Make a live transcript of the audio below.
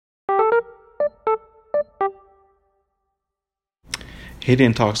Hey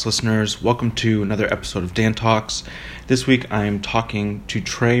Dan Talks listeners, welcome to another episode of Dan Talks. This week I am talking to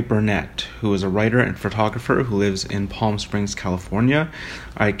Trey Burnett, who is a writer and photographer who lives in Palm Springs, California.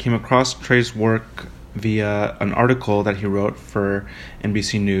 I came across Trey's work via an article that he wrote for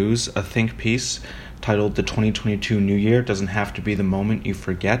NBC News, a think piece titled "The 2022 New Year Doesn't Have to Be the Moment You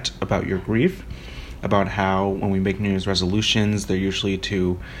Forget About Your Grief," about how when we make New Year's resolutions, they're usually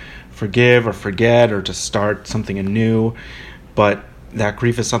to forgive or forget or to start something anew, but that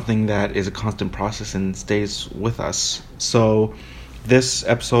grief is something that is a constant process and stays with us. So this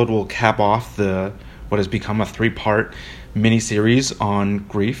episode will cap off what has become a 3-part mini-series on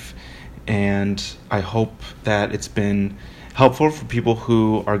grief, and I hope that it's been helpful for people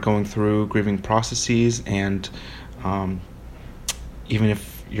who are going through grieving processes, and even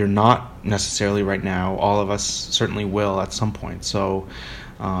if you're not necessarily right now, all of us certainly will at some point. So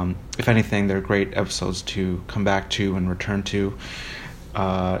if anything, they're great episodes to come back to and return to.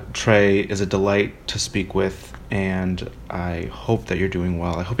 Trey is a delight to speak with, and I hope that you're doing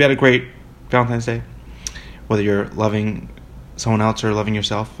well. I hope you had a great Valentine's Day. Whether you're loving someone else or loving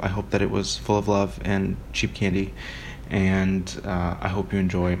yourself, I hope that it was full of love and cheap candy, and I hope you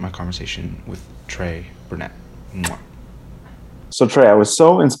enjoy my conversation with Trey Burnett. Mwah. So Trey, I was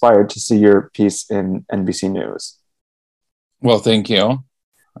so inspired to see your piece in NBC News. Well, thank you.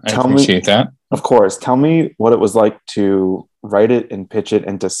 I appreciate that. Of course. Tell me what it was like to write it and pitch it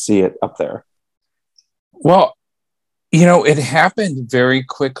and to see it up there. Well, it happened very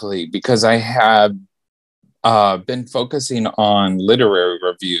quickly because I had been focusing on literary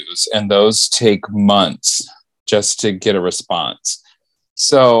reviews, and those take months just to get a response.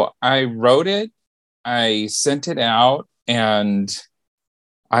 So I wrote it, I sent it out, and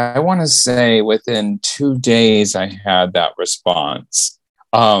I want to say within 2 days I had that response.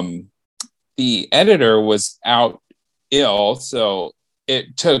 The editor was out ill, so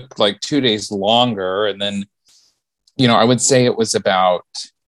it took like 2 days longer. And then, I would say it was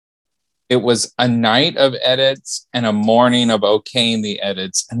a night of edits and a morning of okaying the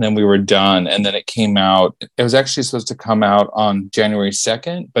edits, and then we were done. And then it came out. It was actually supposed to come out on January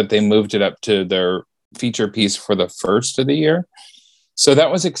 2nd, but they moved it up to their feature piece for the first of the year. So that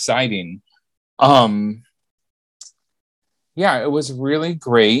was exciting. Yeah, it was really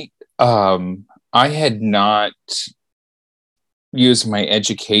great. I had not used my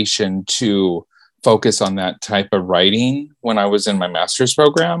education to focus on that type of writing when I was in my master's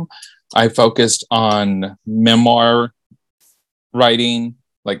program. I focused on memoir writing,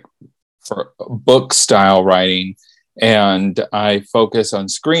 like for book style writing, and I focused on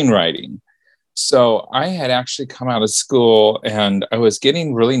screenwriting. So I had actually come out of school and I was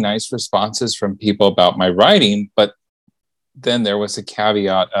getting really nice responses from people about my writing, but then there was a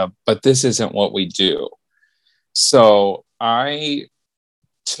caveat of, but this isn't what we do. So I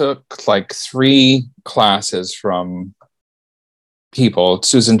took like 3 classes from people,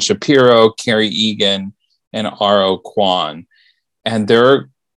 Susan Shapiro, Carrie Egan, and R.O. Kwon. And their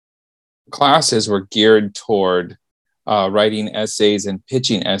classes were geared toward writing essays and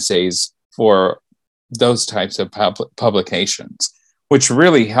pitching essays for those types of publications, which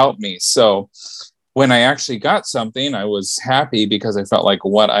really helped me. So when I actually got something, I was happy because I felt like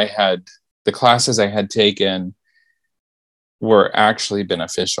the classes I had taken were actually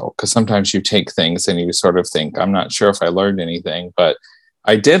beneficial. Because sometimes you take things and you sort of think, I'm not sure if I learned anything, but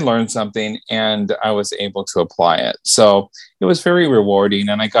I did learn something and I was able to apply it. So it was very rewarding.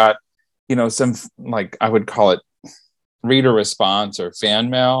 And I got, some, like I would call it reader response or fan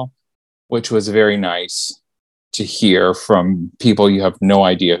mail, which was very nice to hear from people you have no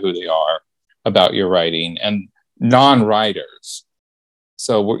idea who they are about your writing, and non-writers.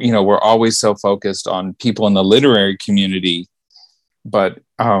 So we're always so focused on people in the literary community, but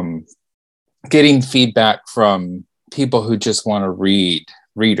getting feedback from people who just want to read,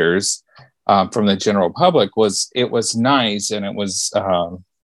 readers from the general public was nice, and it was I don't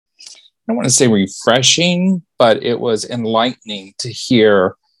want to say refreshing, but it was enlightening to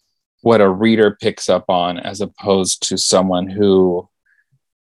hear what a reader picks up on as opposed to someone who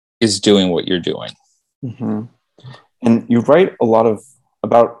is doing what you're doing. Mm-hmm. And you write a lot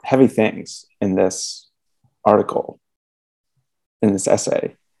about heavy things in this article, in this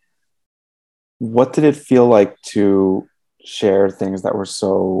essay. What did it feel like to share things that were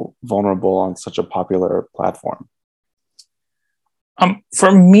so vulnerable on such a popular platform?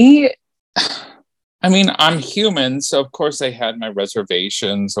 For me, I mean, I'm human, so of course I had my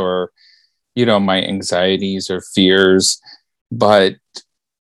reservations or, my anxieties or fears, but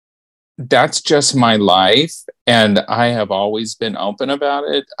that's just my life, and I have always been open about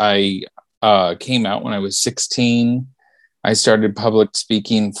it. I came out when I was 16. I started public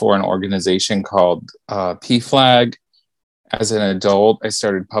speaking for an organization called PFLAG. As an adult, I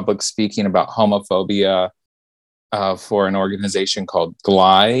started public speaking about homophobia for an organization called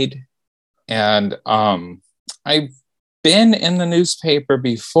GLIDE. And I've been in the newspaper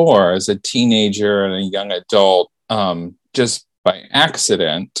before as a teenager and a young adult, just by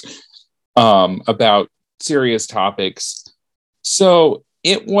accident, about serious topics. So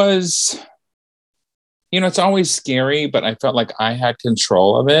it was, it's always scary, but I felt like I had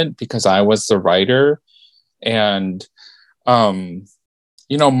control of it because I was the writer. And,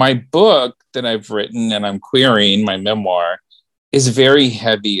 my book that I've written and I'm querying, my memoir, is very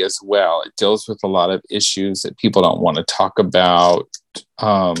heavy as well. It deals with a lot of issues that people don't want to talk about,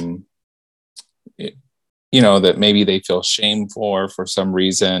 that maybe they feel shame for some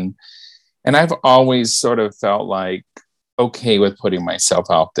reason. And I've always sort of felt like okay with putting myself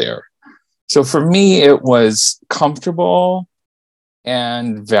out there. So for me, it was comfortable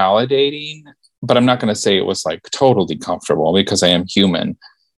and validating, but I'm not going to say it was like totally comfortable because I am human.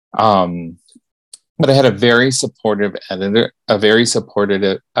 But I had a very supportive editor, very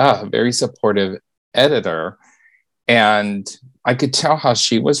supportive editor, and I could tell how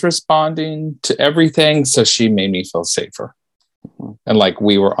she was responding to everything. So she made me feel safer and like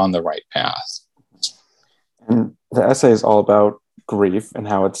we were on the right path. And the essay is all about grief and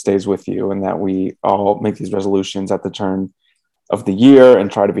how it stays with you, and that we all make these resolutions at the turn of the year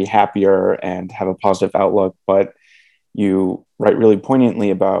and try to be happier and have a positive outlook. But you write really poignantly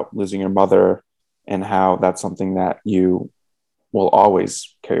about losing your mother and how that's something that you will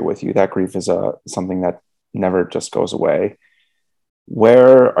always carry with you. That grief is something that never just goes away.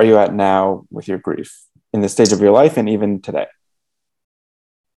 Where are you at now with your grief in the stage of your life and even today?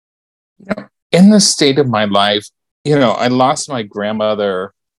 In the state of my life, I lost my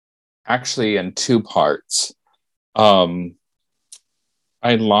grandmother actually in two parts. I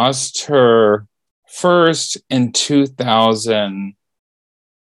lost her first in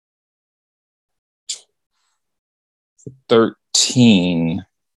 2013.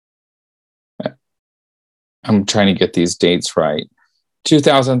 I'm trying to get these dates right.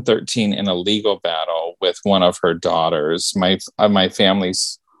 2013, in a legal battle with one of her daughters. My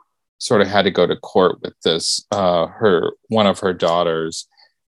family's sort of had to go to court with this, one of her daughters,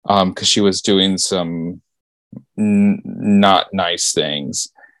 because she was doing some not nice things.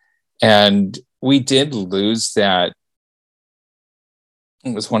 And we did lose that.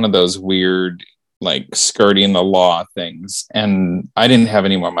 It was one of those weird, like, skirting the law things. And I didn't have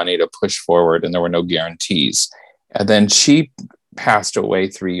any more money to push forward, and there were no guarantees. And then she passed away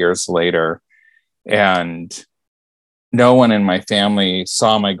 3 years later. And no one in my family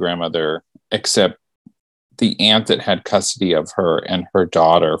saw my grandmother except the aunt that had custody of her and her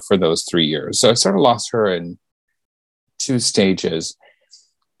daughter for those 3 years. So I sort of lost her in two stages.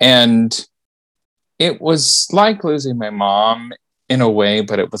 And it was like losing my mom in a way,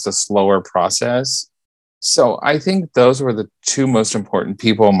 but it was a slower process. So I think those were the two most important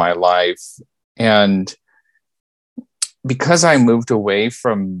people in my life. And because I moved away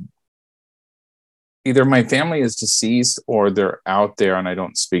from, either my family is deceased or they're out there and I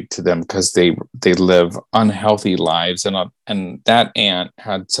don't speak to them because they live unhealthy lives. And that aunt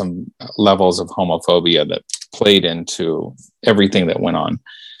had some levels of homophobia that played into everything that went on.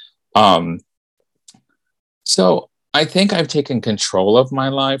 So I think I've taken control of my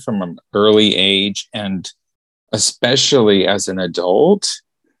life from an early age, and especially as an adult.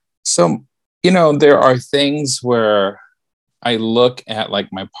 So, there are things where I look at like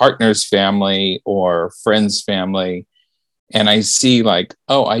my partner's family or friend's family, and I see like,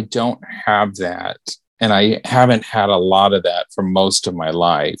 oh, I don't have that. And I haven't had a lot of that for most of my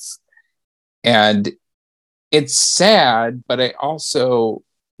life. And it's sad, but I also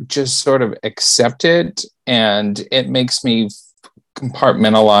just sort of accept it, and it makes me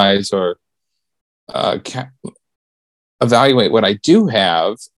compartmentalize or evaluate what I do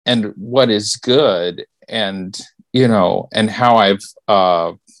have and what is good, and and how I've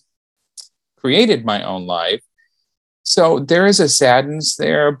created my own life. So there is a sadness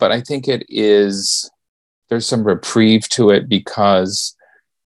there, but I think there's some reprieve to it because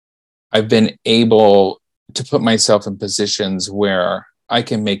I've been able to put myself in positions where I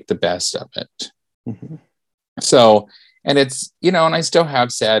can make the best of it. Mm-hmm. So, and it's, and I still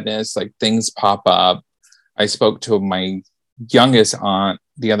have sadness, like things pop up. I spoke to my youngest aunt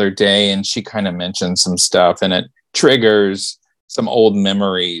the other day, and she kind of mentioned some stuff, and it triggers some old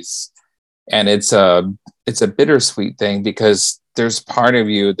memories. And it's a bittersweet thing because there's part of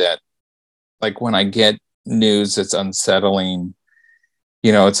you that, like, when I get news that's unsettling,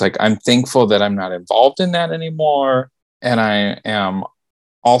 it's like, I'm thankful that I'm not involved in that anymore. And I am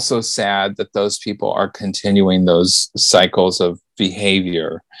also sad that those people are continuing those cycles of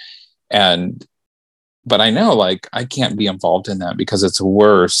behavior. But I know, like, I can't be involved in that because it's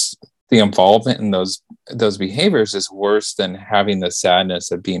worse. The involvement in those behaviors is worse than having the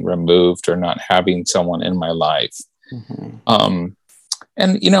sadness of being removed or not having someone in my life. And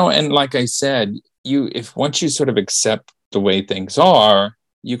like I said, if once you sort of accept the way things are,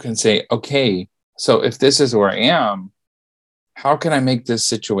 you can say, okay, so if this is where I am, how can I make this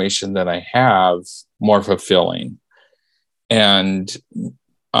situation that I have more fulfilling? And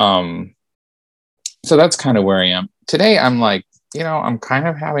so that's kind of where I am today. I'm like, I'm kind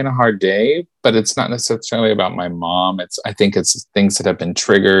of having a hard day, but it's not necessarily about my mom. I think it's things that have been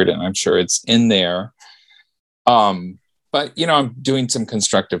triggered, and I'm sure it's in there. But I'm doing some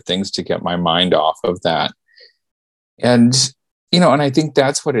constructive things to get my mind off of that. And and I think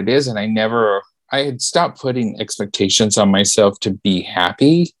that's what it is. And I had stopped putting expectations on myself to be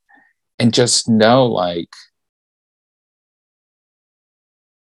happy, and just know, like,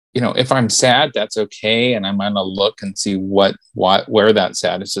 if I'm sad, that's okay. And I'm going to look and see where that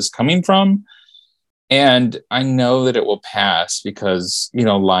sadness is coming from. And I know that it will pass because,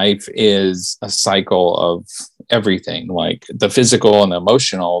 life is a cycle of everything, like the physical and the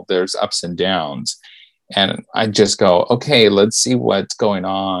emotional. There's ups and downs. And I just go, okay, let's see what's going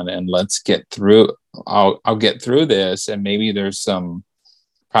on, and let's get through. I'll get through this. And maybe there's some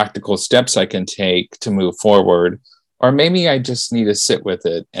practical steps I can take to move forward. Or maybe I just need to sit with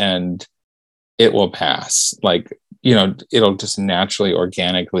it and it will pass. Like, it'll just naturally,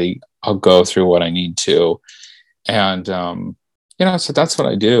 organically, I'll go through what I need to. And, so that's what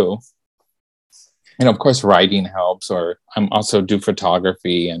I do. Of course, writing helps, or I'm also do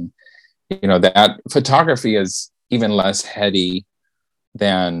photography. And, that photography is even less heady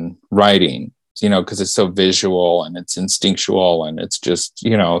than writing, because it's so visual and it's instinctual, and it's just,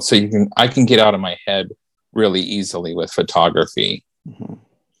 so I can get out of my head really easily with photography.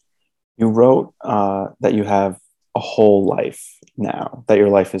 You wrote that you have a whole life now, that your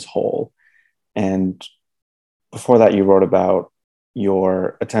life is whole. And before that, you wrote about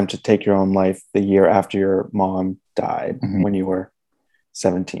your attempt to take your own life the year after your mom died, when you were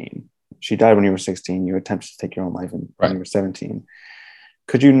 17. She died when you were 16. You attempted to take your own life when you were 17.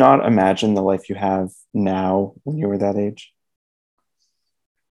 Could you not imagine the life you have now when you were that age?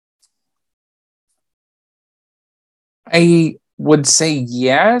 I would say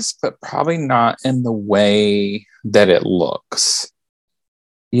yes, but probably not in the way that it looks.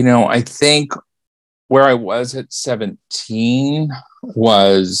 I think where I was at 17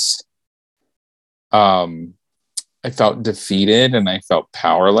 was, I felt defeated and I felt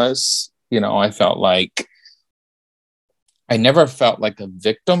powerless. I felt like I never felt like a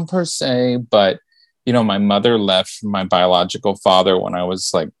victim per se, but, my mother left my biological father when I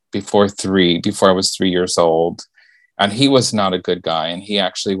was like before I was 3 years old. And he was not a good guy. And he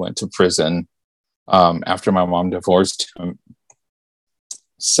actually went to prison after my mom divorced him.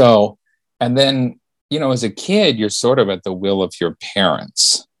 So, and then, as a kid, you're sort of at the will of your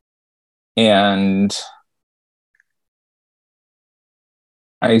parents. And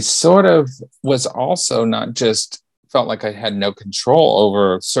I sort of was also not just felt like I had no control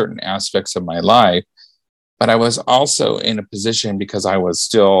over certain aspects of my life, but I was also in a position, because I was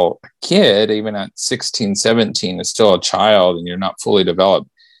still a kid, even at 16, 17, is still a child and you're not fully developed.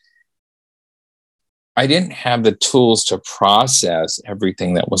 I didn't have the tools to process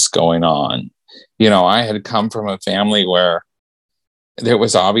everything that was going on. I had come from a family where there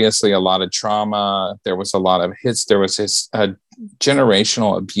was obviously a lot of trauma. There was a lot of hits. There was this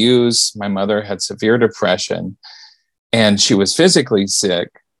generational abuse. My mother had severe depression and she was physically sick.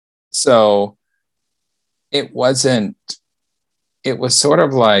 So it was sort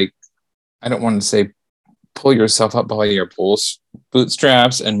of like, I don't want to say pull yourself up by your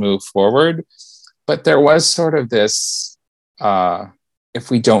bootstraps and move forward. But there was sort of this, if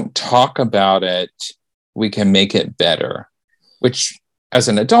we don't talk about it, we can make it better, which as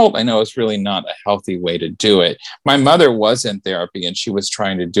an adult, I know is really not a healthy way to do it. My mother was in therapy and she was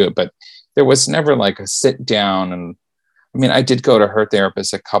trying to do it, but there was never like a sit down. And I mean, I did go to her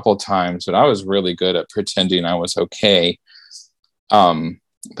therapist a couple times, but I was really good at pretending I was okay.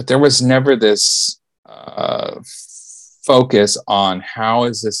 But there was never this focus on how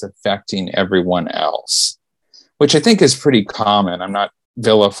is this affecting everyone else, which I think is pretty common. I'm not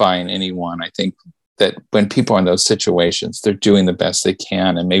vilifying anyone. I think that when people are in those situations, they're doing the best they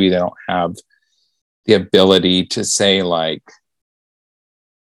can, and maybe they don't have the ability to say, like,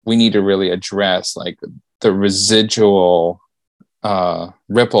 we need to really address like the residual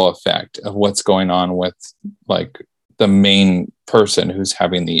ripple effect of what's going on with like the main person who's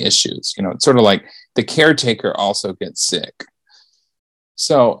having the issues. You know, it's sort of like the caretaker also gets sick.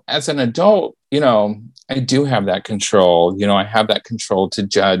 So as an adult, you know, I do have that control. You know, I have that control to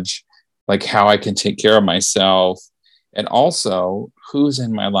judge like how I can take care of myself, and also who's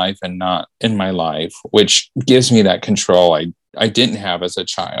in my life and not in my life, which gives me that control I didn't have as a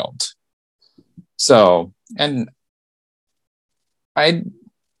child. So, and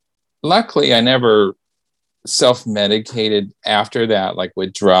luckily I never self-medicated after that, like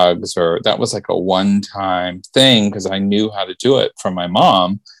with drugs, or that was like a one-time thing because I knew how to do it from my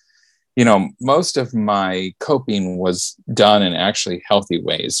mom. You know, most of my coping was done in actually healthy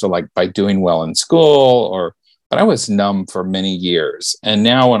ways. So like by doing well in school, but I was numb for many years. And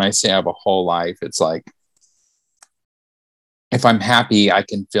now when I say I have a whole life, it's like, if I'm happy, I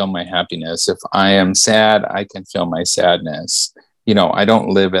can feel my happiness. If I am sad, I can feel my sadness. You know, I don't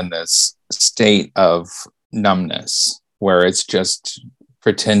live in this state of numbness where it's just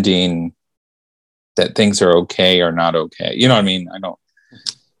pretending that things are okay or not okay. You know what I mean? I don't.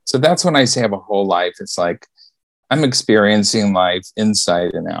 So that's when I say I have a whole life. It's like I'm experiencing life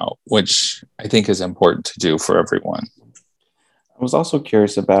inside and out, which I think is important to do for everyone. I was also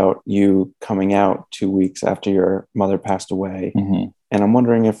curious about you coming out 2 weeks after your mother passed away. Mm-hmm. And I'm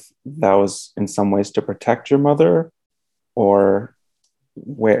wondering if that was in some ways to protect your mother, or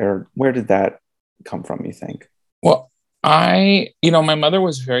where did that come from, you think? Well, my mother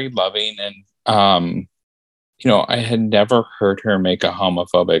was very loving, and, I had never heard her make a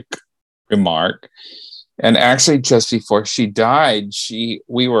homophobic remark. And actually, just before she died,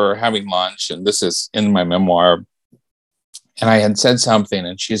 we were having lunch, and this is in my memoir. And I had said something,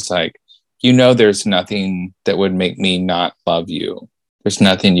 and she's like, there's nothing that would make me not love you. There's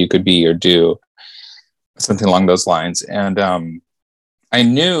nothing you could be or do, something along those lines. And I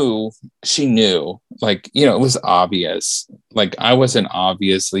knew, she knew, like, it was obvious. Like, I was an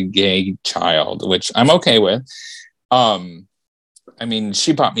obviously gay child, which I'm okay with. I mean,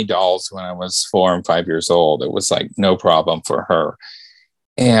 she bought me dolls when I was 4 and 5 years old. It was like no problem for her.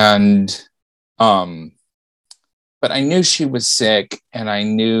 And, but I knew she was sick, and I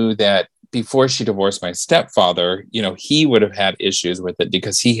knew that before she divorced my stepfather, he would have had issues with it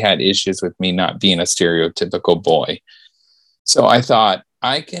because he had issues with me not being a stereotypical boy. So I thought,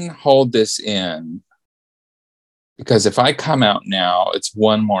 I can hold this in, because if I come out now, it's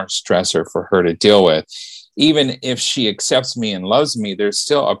one more stressor for her to deal with. Even if she accepts me and loves me, there's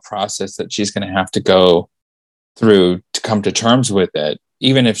still a process that she's going to have to go through to come to terms with it,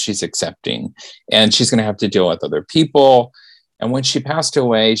 even if she's accepting. And she's going to have to deal with other people. And when she passed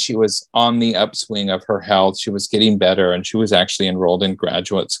away, she was on the upswing of her health. She was getting better, and she was actually enrolled in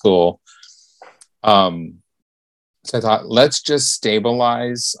graduate school. So I thought, let's just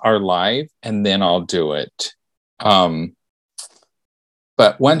stabilize our life, and then I'll do it. But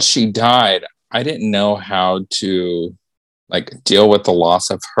once she died, I didn't know how to deal with the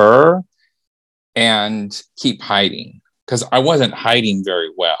loss of her and keep hiding, because I wasn't hiding very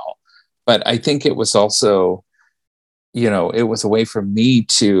well. But I think it was also, it was a way for me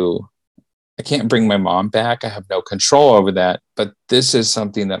I can't bring my mom back. I have no control over that. But this is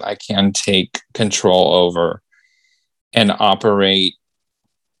something that I can take control over and operate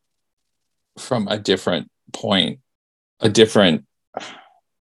from a different point, a different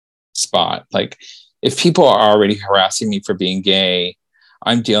spot. Like, if people are already harassing me for being gay,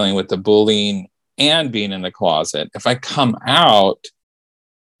 I'm dealing with the bullying and being in the closet. If I come out,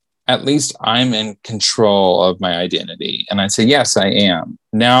 at least I'm in control of my identity. And I say, yes, I am.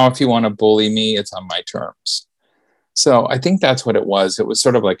 Now, if you want to bully me, it's on my terms. So I think that's what it was. It was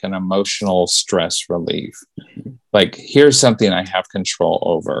sort of like an emotional stress relief. Like, here's something I have control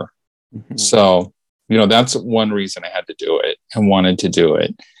over. Mm-hmm. So, that's one reason I had to do it and wanted to do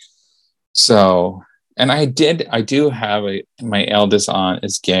it. So, and I do have my eldest aunt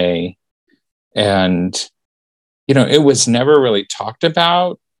is gay, and, it was never really talked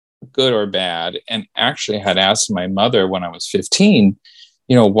about, good or bad. And actually had asked my mother when I was 15,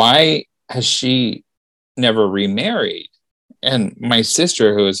 why has she never remarried? And my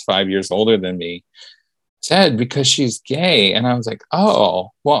sister, who is 5 years older than me, said, because she's gay. And I was like,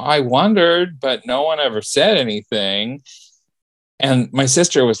 oh, well, I wondered, but no one ever said anything. And my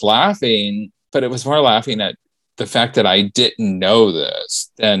sister was laughing, but it was more laughing at the fact that I didn't know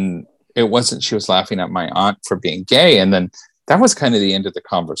this. And it wasn't, she was laughing at my aunt for being gay. And then that was kind of the end of the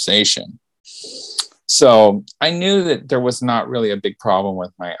conversation. So I knew that there was not really a big problem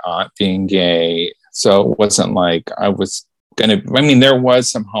with my aunt being gay. So it wasn't like I was there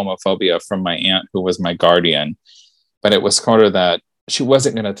was some homophobia from my aunt, who was my guardian, but it was sort of that she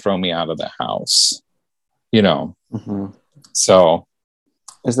wasn't going to throw me out of the house. you know. Mm-hmm. So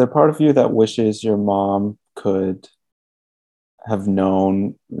Is there part of you that wishes your mom could have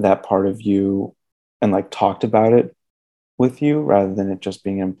known that part of you and like talked about it with you rather than it just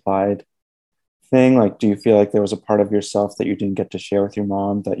being implied thing? Like, do you feel like there was a part of yourself that you didn't get to share with your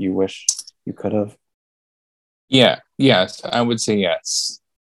mom that you wish you could have? yes, I would say yes.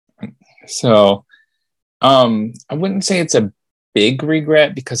 So I wouldn't say it's a big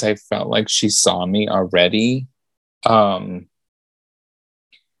regret because I felt like she saw me already. Um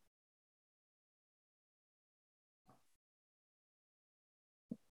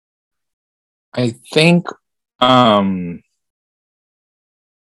I think um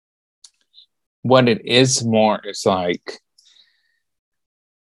what it is more is like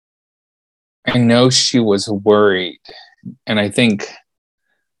I know she was worried, and I think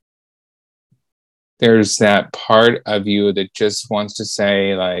there's that part of you that just wants to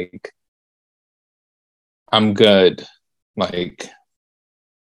say like I'm good. Like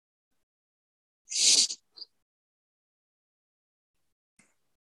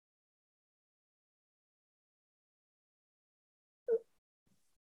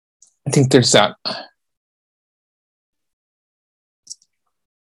I think there's that.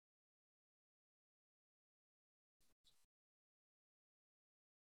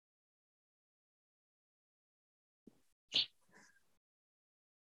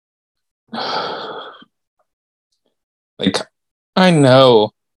 Like I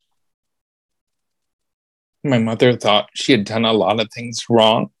know my mother thought she had done a lot of things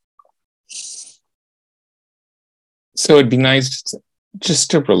wrong. So it'd be nice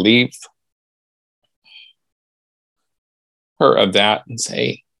just to relieve her of that and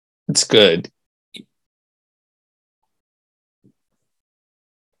say, it's good.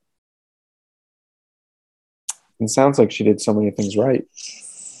 It sounds like she did so many things right.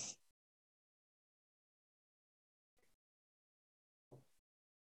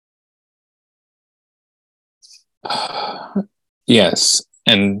 Yes.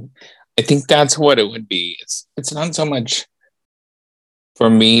 And I think that's what it would be. It's not so much for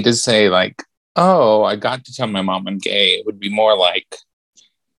me to say like, oh, I got to tell my mom I'm gay. It would be more like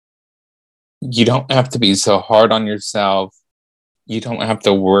you don't have to be so hard on yourself. You don't have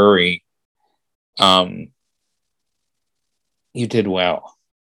to worry. Um, you did well.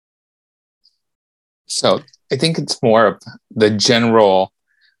 So I think it's more of the general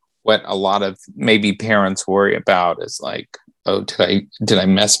what a lot of maybe parents worry about is like, oh, did I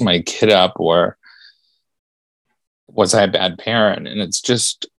mess my kid up, or was I a bad parent? And it's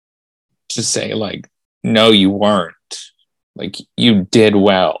just to say like, no, you weren't. Like you did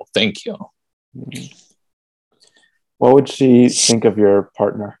well. Thank you. What would she think of your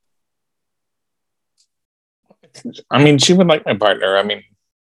partner? I mean, she would like my partner. I mean,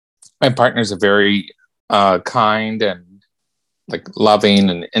 my partner's a very kind and like loving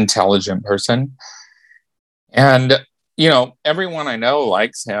and intelligent person. And everyone I know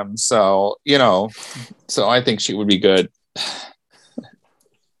likes him. So, so I think she would be good.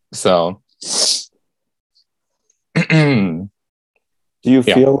 So Do you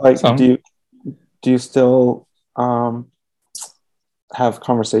feel like do you still have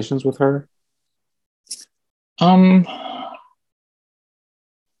conversations with her?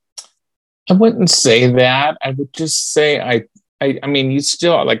 I wouldn't say that. I would just say I mean, you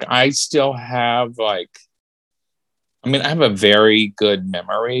still like I still have like I mean, I have a very good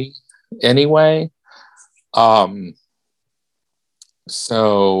memory anyway.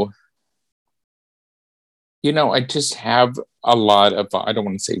 So I just have a lot of I don't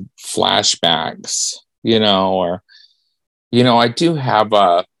want to say flashbacks, or I do have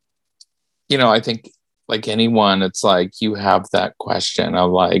I think like anyone, it's like you have that question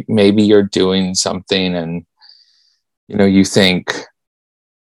of like maybe you're doing something and you think,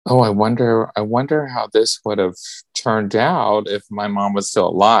 oh, I wonder how this would have turned out if my mom was still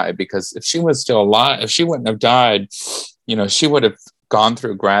alive. Because if she was still alive, if she wouldn't have died, she would have gone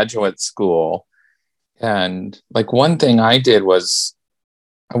through graduate school. And like one thing I did was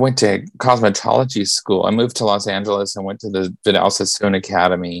I went to cosmetology school. I moved to Los Angeles and went to the Vidal Sassoon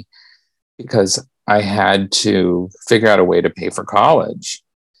Academy because I had to figure out a way to pay for college.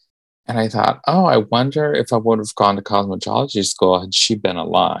 And I thought, oh, I wonder if I would have gone to cosmetology school had she been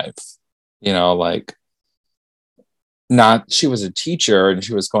alive. Like not she was a teacher and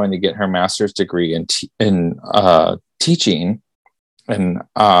she was going to get her master's degree in teaching and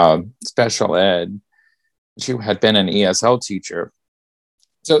special ed. She had been an ESL teacher.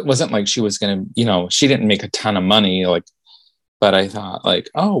 So it wasn't like she was going to, she didn't make a ton of money. Like, but I thought like,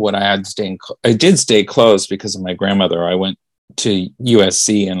 oh, what I did stay close because of my grandmother. I went to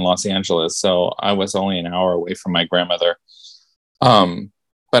USC in Los Angeles, so I was only an hour away from my grandmother.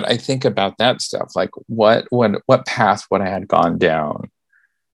 But I think about that stuff, like what path would I had gone down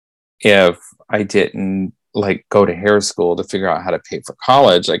if I didn't like go to hair school to figure out how to pay for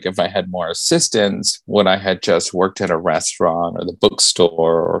college? Like if I had more assistance, would I had just worked at a restaurant or the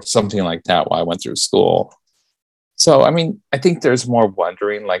bookstore or something like that while I went through school? So, I mean, I think there's more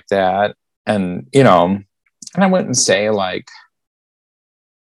wondering like that. And, and I wouldn't say like,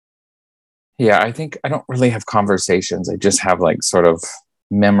 yeah, I think I don't really have conversations. I just have like sort of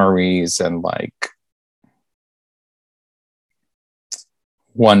memories and like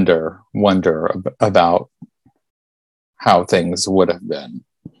wonder about how things would have been.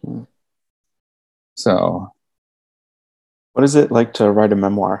 Mhm. So, What is it like to write a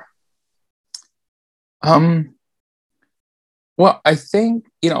memoir? well, I think,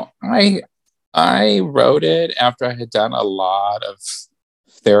 I wrote it after I had done a lot of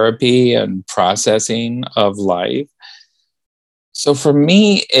therapy and processing of life. So for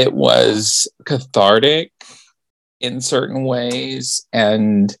me, it was cathartic in certain ways,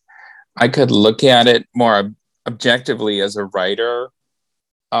 and I could look at it more objectively as a writer.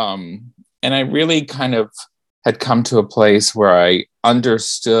 And I really kind of had come to a place where I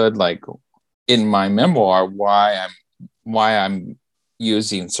understood, like in my memoir, why I'm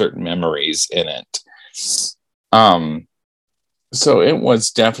using certain memories in it. So it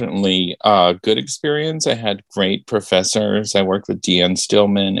was definitely a good experience. I had great professors. I worked with Deanne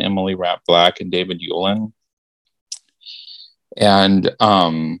Stillman, Emily Rapp Black, and David Yulin. And,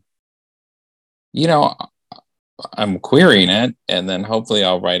 I'm querying it, and then hopefully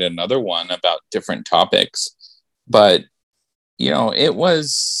I'll write another one about different topics. But, it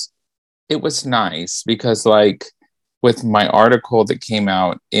was nice because like with my article that came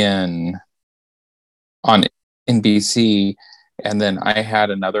out on NBC, and then I had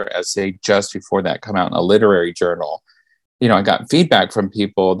another essay just before that come out in a literary journal. I got feedback from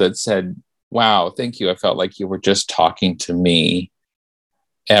people that said, wow, thank you. I felt like you were just talking to me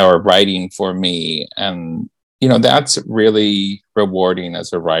or writing for me. And, that's really rewarding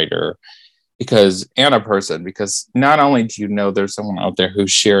as a writer and a person, because not only do you know there's someone out there who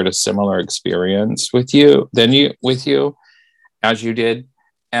shared a similar experience with you as you did,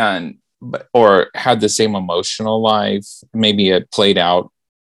 or had the same emotional life. Maybe it played out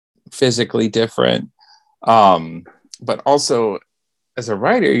physically different. But also as a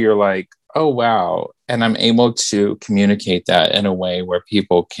writer, you're like, oh, wow. And I'm able to communicate that in a way where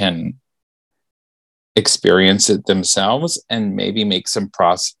people can experience it themselves and maybe make some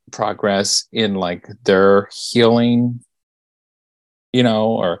progress in like their healing,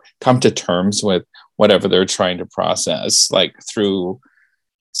 or come to terms with whatever they're trying to process, like through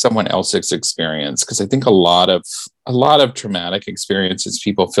someone else's experience. Because I think a lot of traumatic experiences,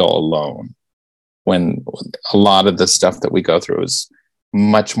 people feel alone when a lot of the stuff that we go through is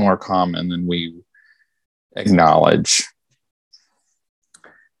much more common than we acknowledge.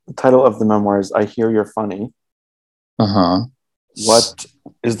 The title of the memoir is I Hear You're Funny. Uh-huh. What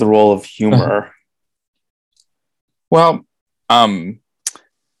is the role of humor? Well,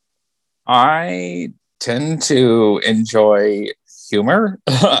 I tend to enjoy humor.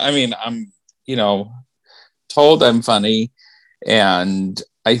 I mean, I'm, told I'm funny. And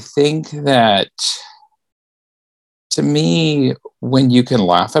I think that to me, when you can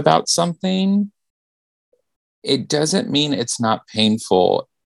laugh about something, it doesn't mean it's not painful.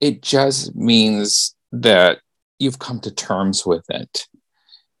 It just means that you've come to terms with it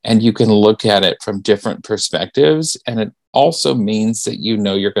and you can look at it from different perspectives. And it also means that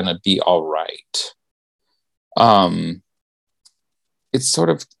you're going to be all right. It's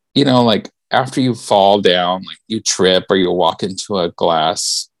sort of, like after you fall down, like you trip or you walk into a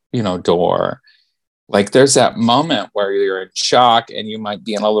glass, door, like there's that moment where you're in shock and you might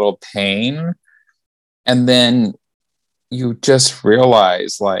be in a little pain. And then you just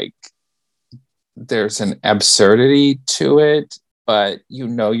realize like there's an absurdity to it, but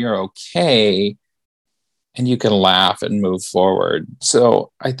you're okay and you can laugh and move forward.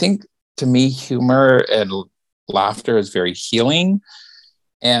 So I think to me, humor and laughter is very healing.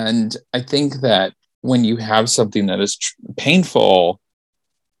 And I think that when you have something that is painful,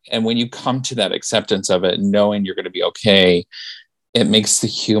 and when you come to that acceptance of it, knowing you're going to be okay, it makes the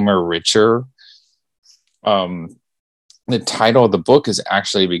humor richer. The title of the book is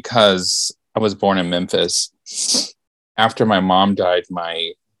actually because I was born in Memphis. After my mom died,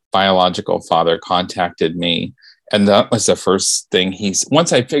 my biological father contacted me. And that was the first thing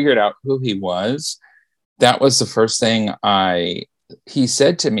once I figured out who he was, that was the first thing he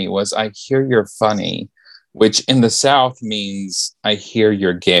said to me was, I hear you're funny. which in the South means I hear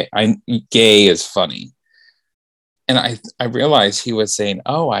you're gay. Gay is funny. And I realized he was saying,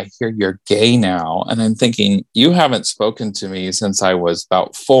 oh, I hear you're gay now. And I'm thinking, you haven't spoken to me since I was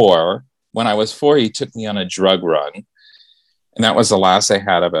about 4. When I was 4, he took me on a drug run. And that was the last I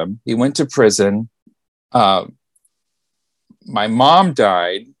had of him. He went to prison. My mom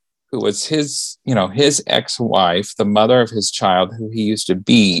died, who was his ex-wife, the mother of his child, who he used to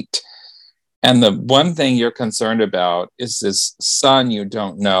beat. And the one thing you're concerned about is this son you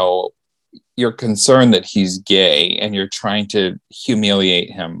don't know. You're concerned that he's gay and you're trying to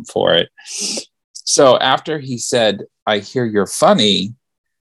humiliate him for it. So after he said, I hear you're funny,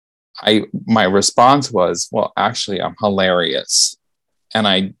 my response was, well, actually, I'm hilarious. And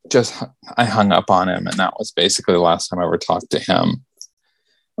I hung up on him. And that was basically the last time I ever talked to him.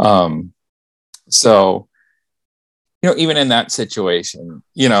 So, even in that situation,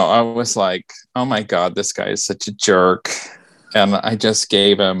 I was like, oh my God, this guy is such a jerk. And I just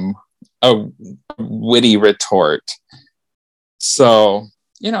gave him a witty retort. So,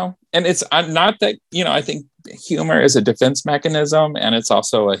 and it's not that, I think humor is a defense mechanism and it's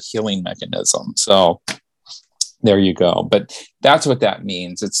also a healing mechanism. So there you go. But that's what that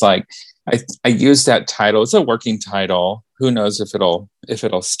means. It's like, I use that title. It's a working title. Who knows if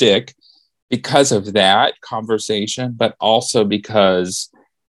it'll stick because of that conversation, but also because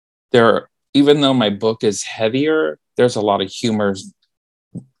even though my book is heavier, there's a lot of humor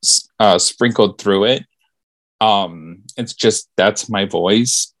sprinkled through it. It's just, that's my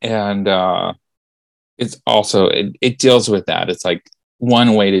voice. And it's also, it deals with that. It's like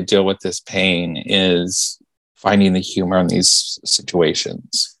one way to deal with this pain is finding the humor in these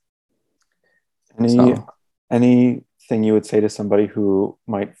situations. Anything you would say to somebody who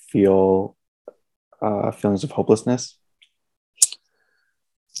might feel feelings of hopelessness?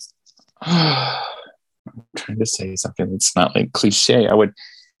 I'm trying to say something that's not like cliche. I would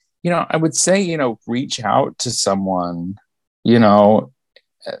say, reach out to someone,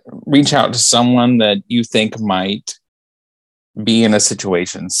 reach out to someone that you think might be in a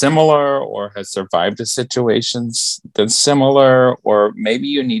situation similar or has survived a situation that's similar, or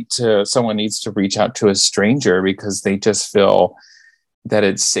maybe someone needs to reach out to a stranger because they just feel that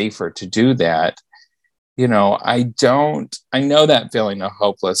it's safer to do that. I know that feeling of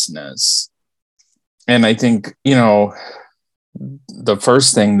hopelessness. And I think, the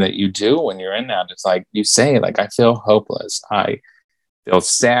first thing that you do when you're in that is like, you say, like, I feel hopeless. I feel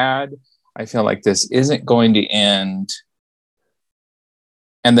sad. I feel like this isn't going to end.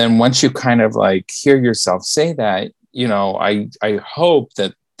 And then once you kind of like hear yourself say that, I hope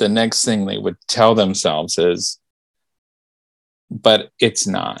that the next thing they would tell themselves is, but it's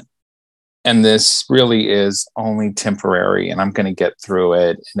not. And this really is only temporary and I'm going to get through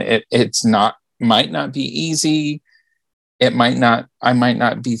it. And might not be easy. I might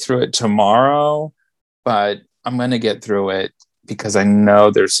not be through it tomorrow, but I'm going to get through it because I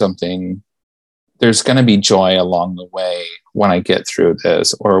know there's going to be joy along the way when I get through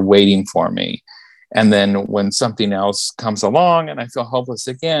this or waiting for me. And then when something else comes along and I feel hopeless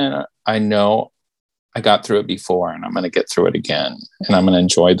again, I know I got through it before and I'm going to get through it again. And I'm going to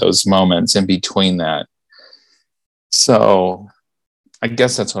enjoy those moments in between that. So I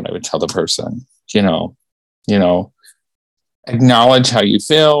guess that's what I would tell the person, acknowledge how you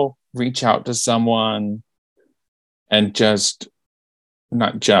feel, reach out to someone and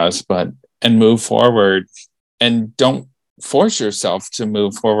and move forward, and don't force yourself to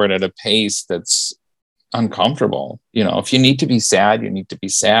move forward at a pace that's uncomfortable. If you need to be sad, you need to be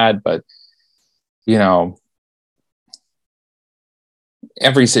sad, but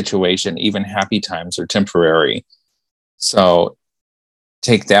every situation, even happy times, are temporary. So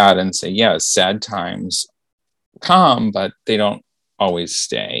take that and say, yes, sad times come, but they don't always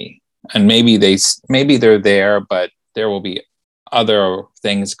stay. And maybe they're there, but there will be other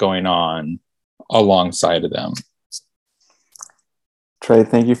things going on alongside of them. Trey,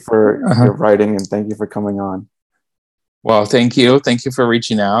 thank you for your writing and thank you for coming on. Well, thank you. Thank you for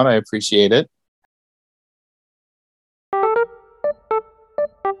reaching out. I appreciate it.